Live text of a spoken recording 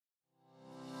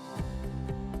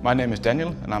My name is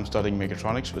Daniel and I'm studying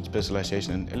mechatronics with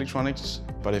specialization in electronics,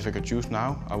 but if I could choose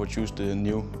now, I would choose the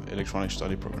new electronics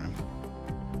study program.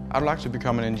 I'd like to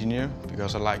become an engineer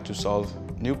because I like to solve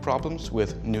new problems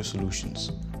with new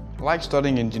solutions. I like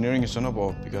studying engineering in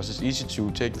Sønderborg because it's easy to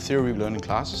take the theory we learn in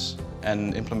classes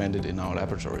and implement it in our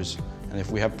laboratories. And if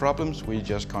we have problems, we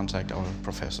just contact our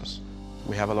professors.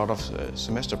 We have a lot of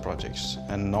semester projects,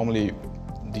 and normally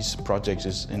these projects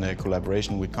is in a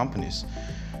collaboration with companies.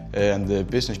 And the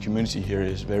business community here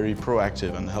is very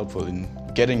proactive and helpful in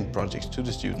getting projects to the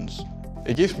students.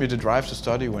 It gives me the drive to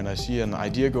study when I see an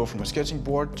idea go from a sketching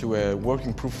board to a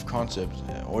working proof of concept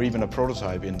or even a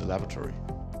prototype in the laboratory.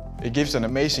 It gives an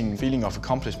amazing feeling of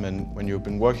accomplishment when you've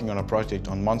been working on a project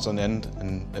on months on end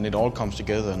and it all comes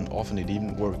together, and often it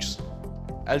even works.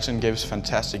 Alten gives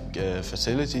fantastic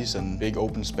facilities and big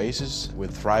open spaces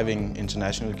with thriving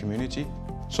international community.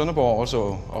 Sønderborg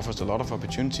also offers a lot of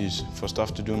opportunities for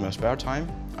stuff to do in my spare time.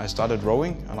 I started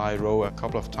rowing and I row a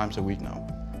couple of times a week now.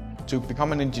 To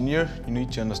become an engineer, you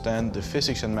need to understand the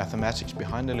physics and mathematics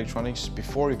behind electronics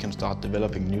before you can start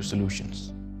developing new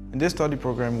solutions. In this study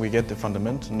program, we get the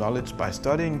fundamental knowledge by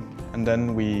studying, and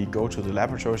then we go to the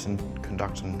laboratories and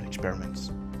conduct some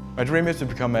experiments. My dream is to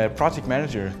become a project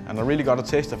manager, and I really got a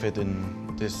taste of it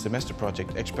in this semester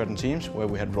project, Expert in Teams, where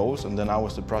we had roles and then I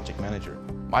was the project manager.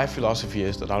 My philosophy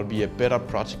is that I'll be a better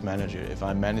project manager if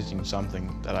I'm managing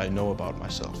something that I know about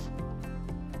myself.